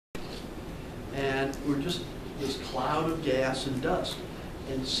And we're just this cloud of gas and dust.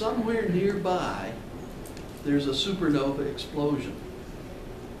 And somewhere nearby, there's a supernova explosion.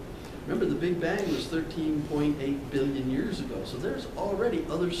 Remember, the Big Bang was 13.8 billion years ago, so there's already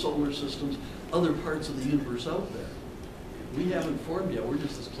other solar systems, other parts of the universe out there. We haven't formed yet, we're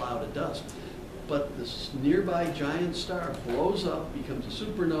just this cloud of dust. But this nearby giant star blows up, becomes a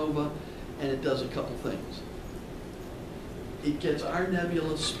supernova, and it does a couple things. It gets our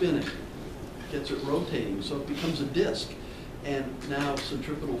nebula spinning, gets it rotating, so it becomes a disk. And now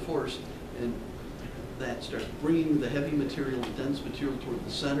centripetal force, and that starts bringing the heavy material, the dense material toward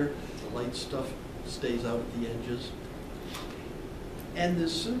the center. The light stuff stays out at the edges. And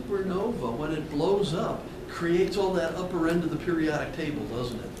this supernova, when it blows up, creates all that upper end of the periodic table,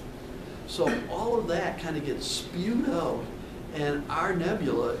 doesn't it? So all of that kind of gets spewed out, and our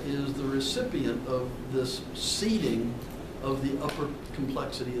nebula is the recipient of this seeding of the upper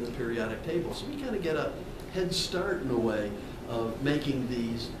complexity of the periodic table. So we kind of get a head start in a way of making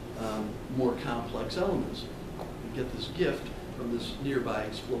these more complex elements. We get this gift from this nearby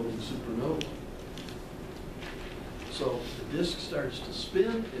exploding supernova. So the disk starts to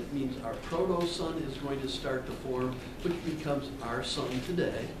spin. It means our proto-sun is going to start to form, which becomes our sun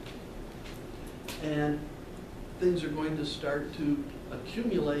today. And things are going to start to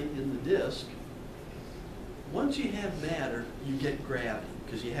accumulate in the disk. Once you have matter, you get gravity,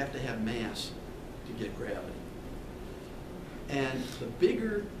 because you have to have mass to get gravity. And the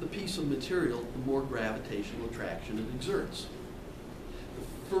bigger the piece of material, the more gravitational attraction it exerts.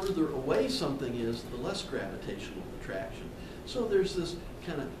 The further away something is, the less gravitational attraction. So there's this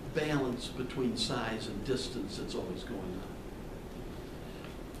kind of balance between size and distance that's always going on.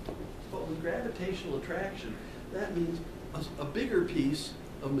 But with gravitational attraction, that means a bigger piece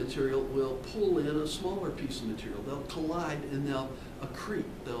of material will pull in a smaller piece of material. They'll collide and they'll accrete.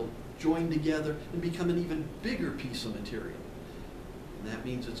 They'll join together and become an even bigger piece of material. And that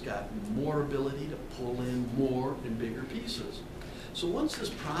means it's got more ability to pull in more and bigger pieces. So once this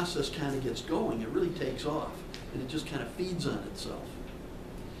process kind of gets going, it really takes off, and it just kind of feeds on itself.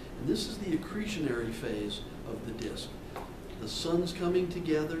 And this is the accretionary phase of the disk. The sun's coming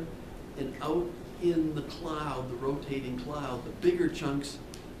together, and out in the cloud, the rotating cloud, the bigger chunks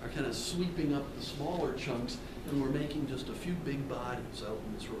are kind of sweeping up the smaller chunks, and we're making just a few big bodies out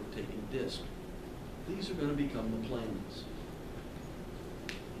in this rotating disk. These are going to become the planets.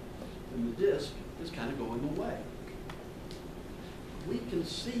 And the disk is kind of going away. We can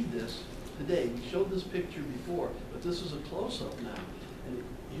see this today. We showed this picture before, but this is a close-up now. And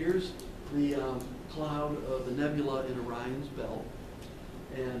here's the cloud of the nebula in Orion's belt.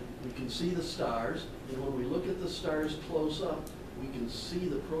 And we can see the stars. And when we look at the stars close up, we can see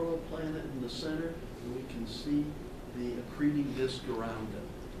the protoplanet in the center, and we can see the accreting disk around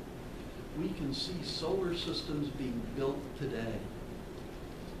it. We can see solar systems being built today.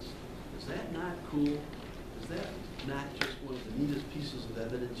 Is that not cool? Is that not just one of the neatest pieces of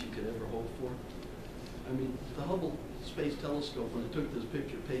evidence you could ever hope for? I mean, the Hubble Space Telescope, when it took this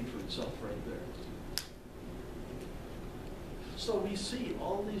picture, paid for itself right there. So we see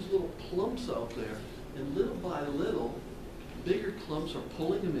all these little clumps out there, and little by little, bigger clumps are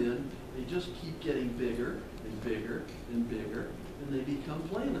pulling them in. They just keep getting bigger and bigger and bigger, and they become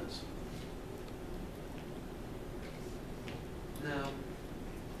planets. Now,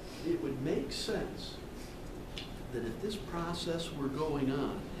 it would make sense that if this process were going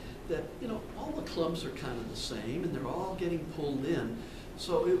on, that, you know, all the clumps are kind of the same and they're all getting pulled in.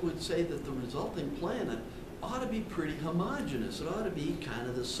 So it would say that the resulting planet ought to be pretty homogeneous. It ought to be kind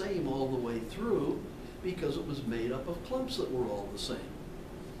of the same all the way through because it was made up of clumps that were all the same.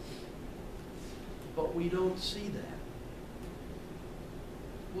 But we don't see that.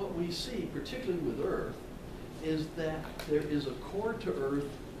 What we see, particularly with Earth, is that there is a core to Earth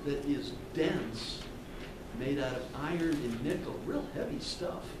that is dense, made out of iron and nickel, real heavy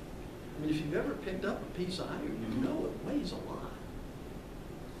stuff. I mean, if you've ever picked up a piece of iron, you know it weighs a lot.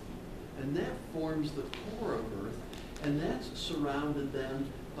 And that forms the core of Earth, and that's surrounded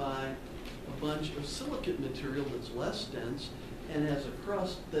then by a bunch of silicate material that's less dense and has a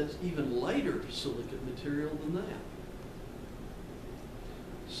crust that's even lighter silicate material than that.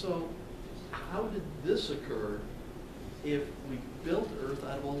 So how did this occur if we built Earth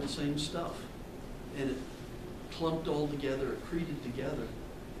out of all the same stuff and it clumped all together, accreted together,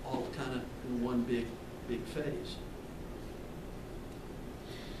 all kind of in one big phase?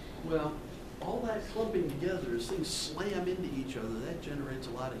 Well, all that clumping together, as things slam into each other, that generates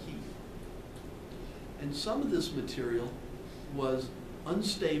a lot of heat. And some of this material was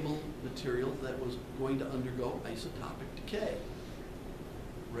unstable material that was going to undergo isotopic decay,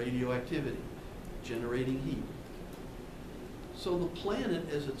 radioactivity. generating heat. So the planet,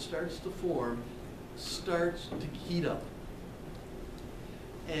 as it starts to form, starts to heat up.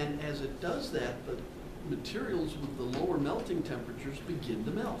 And as it does that, the materials with the lower melting temperatures begin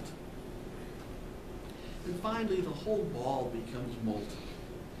to melt. And finally, the whole ball becomes molten.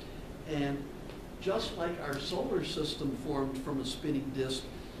 And just like our solar system formed from a spinning disk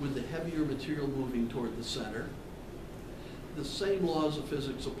with the heavier material moving toward the center, the same laws of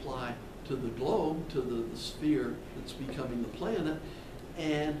physics apply to the globe, to the sphere that's becoming the planet.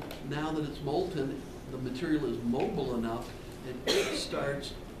 And now that it's molten, the material is mobile enough, and it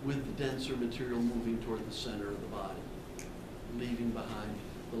starts with the denser material moving toward the center of the body, leaving behind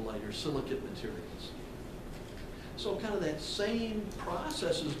the lighter silicate materials. So kind of that same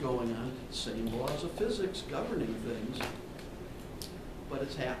process is going on, same laws of physics governing things, but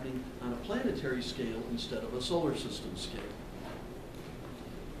it's happening on a planetary scale instead of a solar system scale.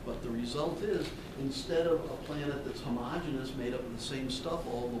 But the result is, instead of a planet that's homogeneous, made up of the same stuff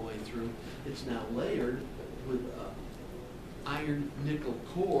all the way through, it's now layered with an iron nickel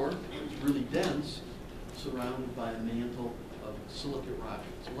core, it's really dense, surrounded by a mantle of silicate rock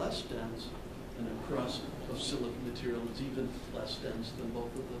that's less dense, and a crust of silicate material that's even less dense than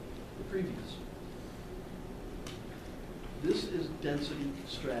both of the previous. This is density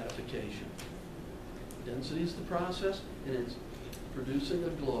stratification. Density is the process, and it's producing a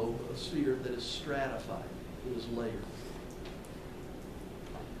globe, a sphere that is stratified, it is layered.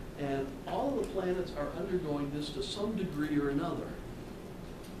 And all of the planets are undergoing this to some degree or another.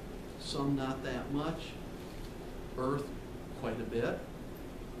 Some not that much, Earth quite a bit,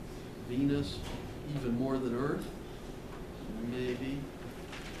 Venus even more than Earth, maybe,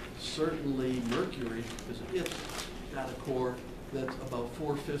 certainly Mercury, because it's got a core that's about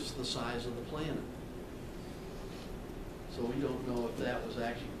 4/5 the size of the planet. So we don't know if that was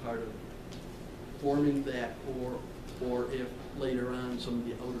actually part of forming that core, or if later on some of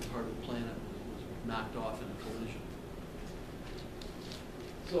the outer part of the planet was knocked off in a collision.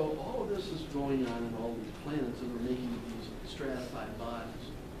 So all of this is going on in all these planets, and we're making these stratified bodies.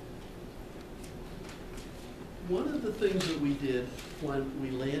 One of the things that we did when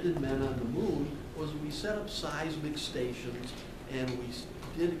we landed men on the moon was we set up seismic stations, and we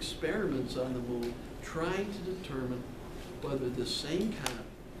did experiments on the moon trying to determine whether the same kind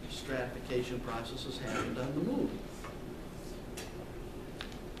of stratification process has happened on the moon.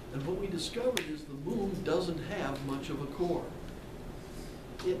 And what we discovered is the moon doesn't have much of a core.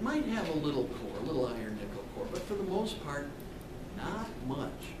 It might have a little core, a little iron nickel core, but for the most part, not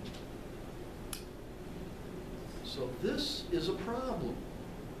much. So this is a problem.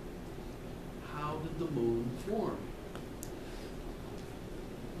 How did the moon form?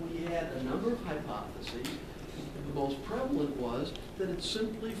 We had a number of hypotheses. The most prevalent was that it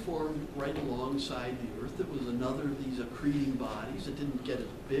simply formed right alongside the Earth. It was another of these accreting bodies. It didn't get as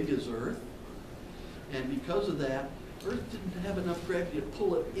big as Earth. And because of that, Earth didn't have enough gravity to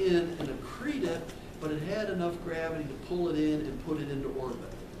pull it in and accrete it, but it had enough gravity to pull it in and put it into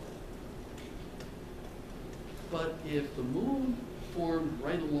orbit. But if the moon formed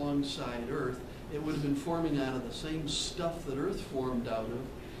right alongside Earth, it would have been forming out of the same stuff that Earth formed out of,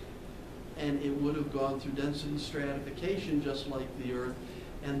 and it would have gone through density stratification just like the Earth,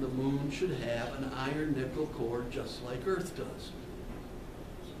 and the moon should have an iron nickel core just like Earth does.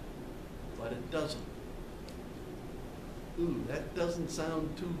 But it doesn't. Ooh, that doesn't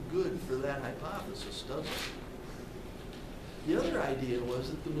sound too good for that hypothesis, does it? The other idea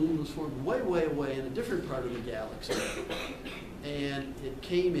was that the moon was formed way, way away in a different part of the galaxy, and it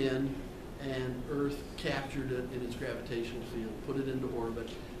came in, and Earth captured it in its gravitational field, put it into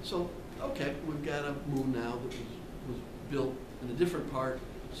orbit. So, okay, we've got a moon now that was built in a different part,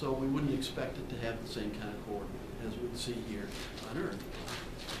 so we wouldn't expect it to have the same kind of core as we'd see here on Earth.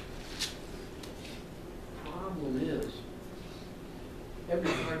 Problem is,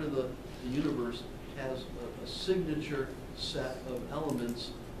 every part of the universe has a signature set of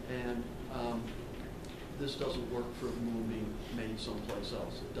elements, and this doesn't work for a moon being made someplace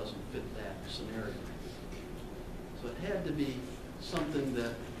else. It doesn't fit that scenario. So it had to be something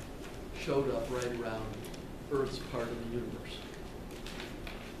that showed up right around Earth's part of the universe.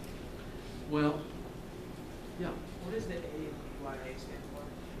 Well, yeah. What does the AYA stand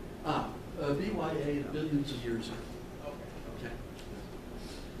for? BYA, billions of years ago. Okay.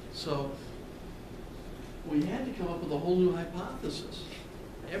 So we had to come up with a whole new hypothesis.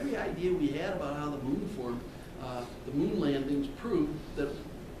 Every idea we had about how the moon formed, the moon landings proved that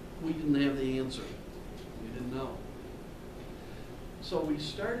we didn't have the answer. We didn't know. So we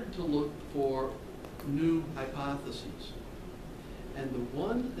started to look for new hypotheses. And the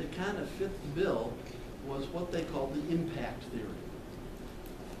one that kind of fit the bill was what they called the impact theory.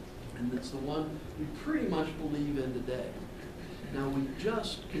 And it's the one we pretty much believe in today. Now, we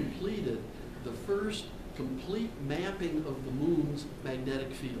just completed the first complete mapping of the moon's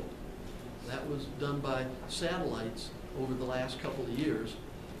magnetic field. That was done by satellites over the last couple of years.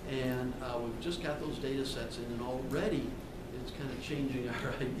 And we've just got those data sets in, and already it's kind of changing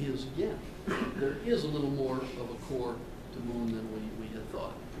our ideas again. There is a little more of a core to moon than we had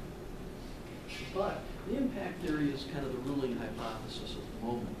thought. But the impact theory is kind of the ruling hypothesis at the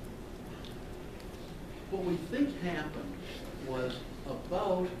moment. What we think happened was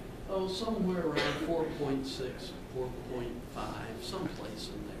about, somewhere around 4.6, 4.5, someplace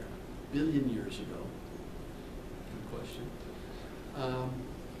in there, billion years ago. Good question.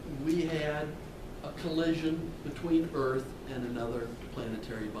 We had a collision between Earth and another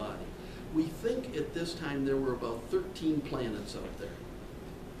planetary body. We think at this time there were about 13 planets out there.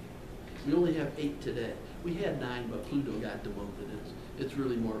 We only have 8 today. We had 9, but Pluto got demoted. It's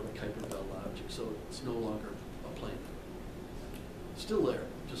really more of a Kuiper Belt object, so it's no longer a planet. Still there,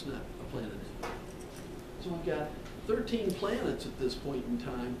 just not a planet anymore. So we've got 13 planets at this point in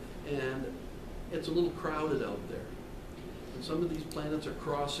time, and it's a little crowded out there. And some of these planets are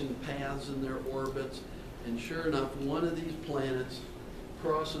crossing paths in their orbits, and sure enough, one of these planets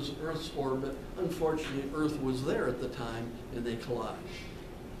crosses Earth's orbit. Unfortunately, Earth was there at the time, and they collide.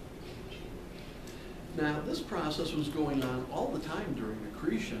 Now, this process was going on all the time during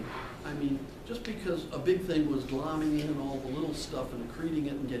accretion. I mean, just because a big thing was glomming in all the little stuff and accreting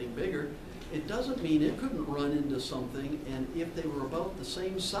it and getting bigger, it doesn't mean it couldn't run into something, and if they were about the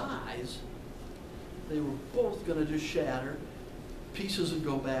same size, they were both going to just shatter. Pieces would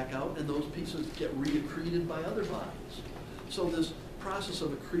go back out, and those pieces get reaccreted by other bodies. So this process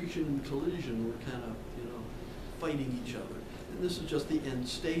of accretion and collision were kind of, fighting each other. And this is just the end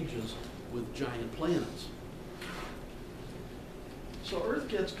stages with giant planets. So Earth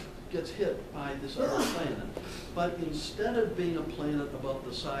gets hit by this other planet, but instead of being a planet about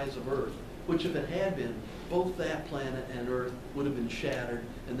the size of Earth, which if it had been, both that planet and Earth would have been shattered,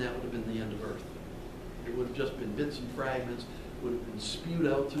 and that would have been the end of Earth. It would have just been bits and fragments, would have been spewed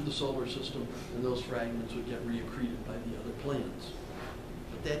out through the solar system, and those fragments would get reaccreted by the other planets.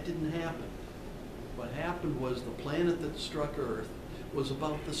 But that didn't happen. What happened was the planet that struck Earth was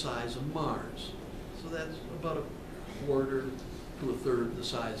about the size of Mars. So that's about a quarter to a third the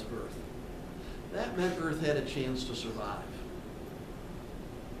size of Earth. That meant Earth had a chance to survive.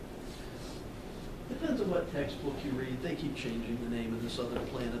 Depends on what textbook you read. They keep changing the name of this other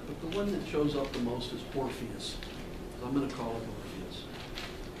planet, but the one that shows up the most is Orpheus. So I'm going to call it Orpheus.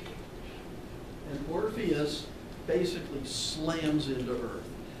 And Orpheus basically slams into Earth.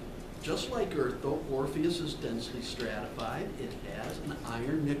 Just like Earth, though, Orpheus is densely stratified. It has an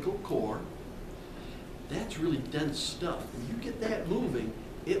iron-nickel core. That's really dense stuff. When you get that moving,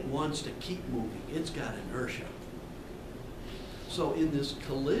 it wants to keep moving. It's got inertia. So in this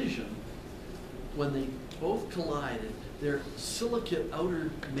collision, when they both collided, their silicate outer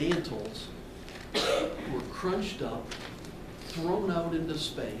mantles were crunched up, thrown out into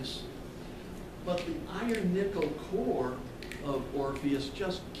space, but the iron-nickel core of Orpheus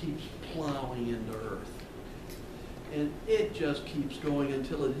just keeps plowing into Earth. And it just keeps going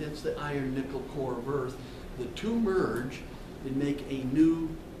until it hits the iron-nickel core of Earth. The two merge and make a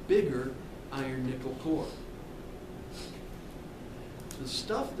new, bigger iron-nickel core. The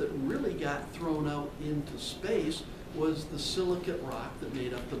stuff that really got thrown out into space was the silicate rock that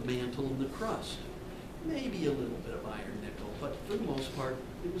made up the mantle and the crust. Maybe a little bit of iron-nickel, but for the most part,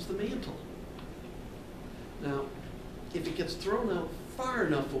 it was the mantle. Now, if it gets thrown out far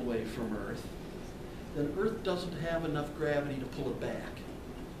enough away from Earth, then Earth doesn't have enough gravity to pull it back.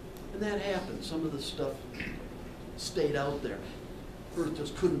 And that happened. Some of the stuff stayed out there. Earth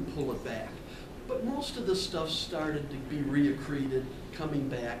just couldn't pull it back. But most of the stuff started to be reaccreted, coming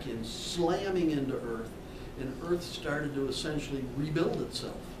back and slamming into Earth, and Earth started to essentially rebuild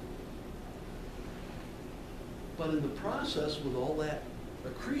itself. But in the process, with all that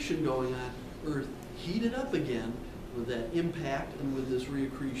accretion going on, Earth heated up again with that impact and with this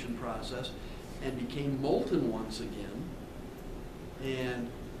reaccretion process, and became molten once again, and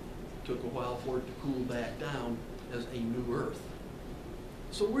took a while for it to cool back down as a new Earth.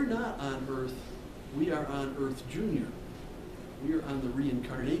 So we're not on Earth, we are on Earth Junior. We are on the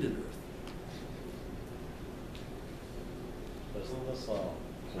reincarnated Earth. Doesn't this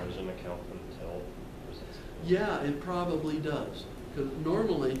collision account for the tilt? Yeah, it probably does. Because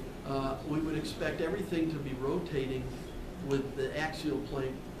normally, we would expect everything to be rotating with the axial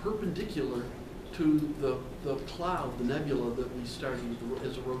plane perpendicular to the cloud, the nebula that we started with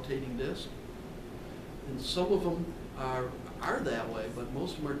as a rotating disk. And some of them are that way, but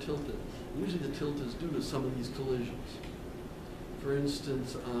most of them are tilted. Usually the tilt is due to some of these collisions. For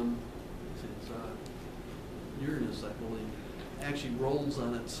instance, Uranus, I believe, actually rolls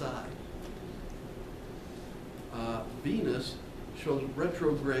on its side. Venus shows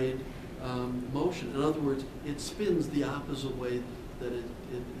retrograde motion. In other words, it spins the opposite way that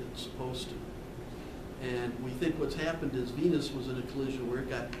it's supposed to. And we think what's happened is Venus was in a collision where it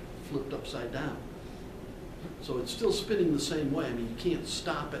got flipped upside down. So it's still spinning the same way. I mean, you can't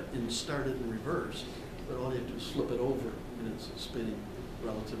stop it and start it in reverse, but all you have to do is flip it over and it's spinning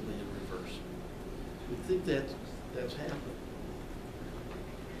relatively in reverse. We think that's happened.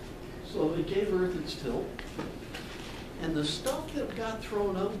 So it gave Earth its tilt, and the stuff that got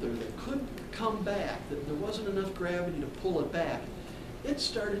thrown out there that couldn't come back, that there wasn't enough gravity to pull it back, it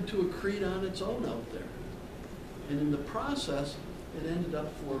started to accrete on its own out there. And in the process, it ended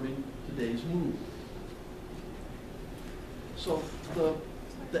up forming today's moon. So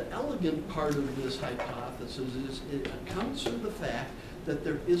the elegant part of this hypothesis is it accounts for the fact that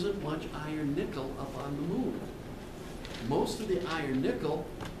there isn't much iron nickel up on the moon. Most of the iron nickel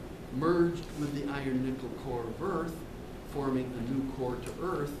merged with the iron nickel core of Earth, forming a new core to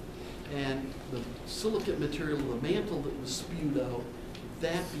Earth, and the silicate material of the mantle that was spewed out,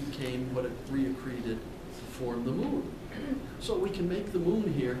 that became what it reaccreted to form the moon. So we can make the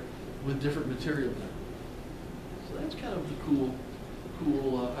moon here with different material now. So that's kind of the cool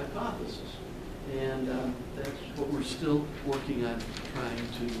hypothesis. And that's what we're still working on trying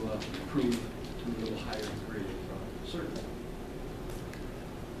to prove to a little higher degree of certainty.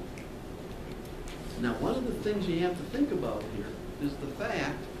 Now, one of the things you have to think about here is the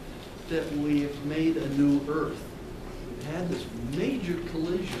fact that we've made a new Earth. We've had this major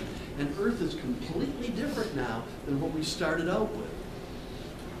collision, and Earth is completely different now than what we started out with.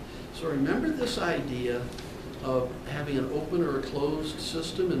 So remember this idea of having an open or a closed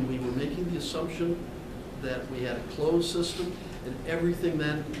system, and we were making the assumption that we had a closed system, and everything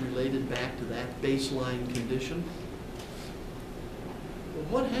then related back to that baseline condition?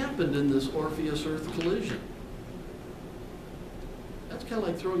 Well, what happened in this Orpheus-Earth collision? That's kind of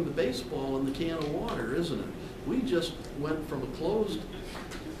like throwing the baseball in the can of water, isn't it? We just went from a closed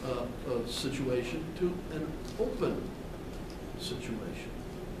situation to an open situation.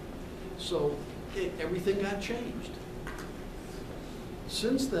 So everything got changed.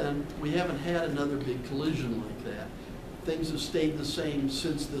 Since then, we haven't had another big collision like that. Things have stayed the same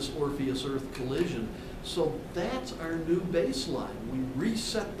since this Orpheus-Earth collision. So that's our new baseline. We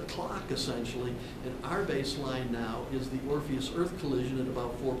reset the clock, essentially, and our baseline now is the Orpheus-Earth collision at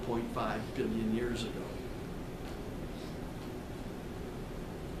about 4.5 billion years ago.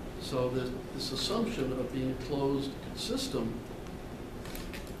 So this assumption of being a closed system,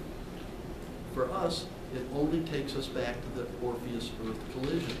 for us, it only takes us back to the Orpheus-Earth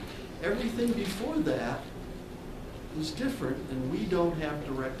collision. Everything before that was different, and we don't have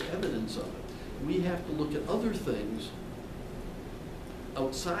direct evidence of it. We have to look at other things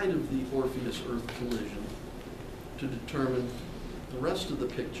outside of the Orpheus-Earth collision to determine the rest of the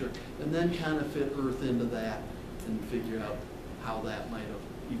picture, and then kind of fit Earth into that and figure out how that might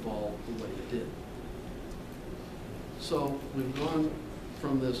have evolved the way it did. So we've gone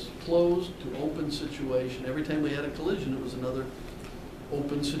from this closed to open situation. Every time we had a collision, it was another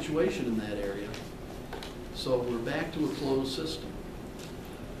open situation in that area. So we're back to a closed system.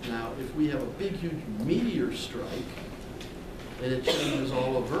 Now, if we have a big, huge meteor strike, and it changes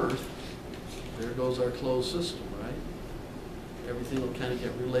all of Earth, there goes our closed system, right? Everything will kind of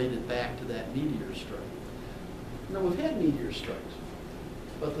get related back to that meteor strike. Now, we've had meteor strikes,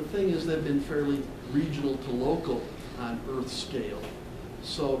 but the thing is they've been fairly regional to local on Earth scale.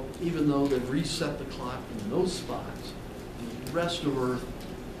 So even though they've reset the clock in those spots, the rest of Earth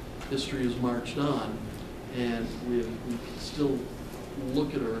history has marched on, and we can still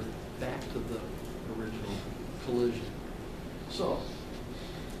look at Earth back to the original collision. So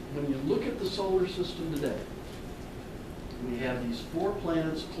when you look at the solar system today, we have these 4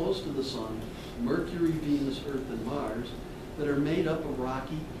 planets close to the sun, Mercury, Venus, Earth, and Mars, that are made up of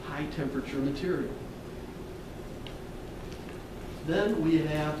rocky, high-temperature material. Then we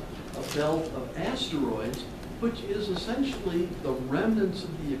have a belt of asteroids, which is essentially the remnants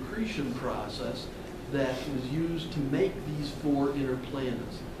of the accretion process that was used to make these 4 inner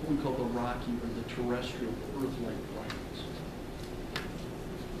planets, what we call the rocky or the terrestrial Earth-like planets.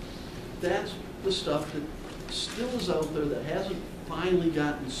 That's the stuff that still is out there that hasn't finally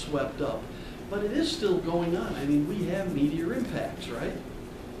gotten swept up, but it is still going on. I mean, we have meteor impacts, right?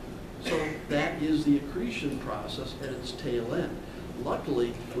 So that is the accretion process at its tail end.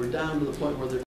 Luckily, we're down to the point where they're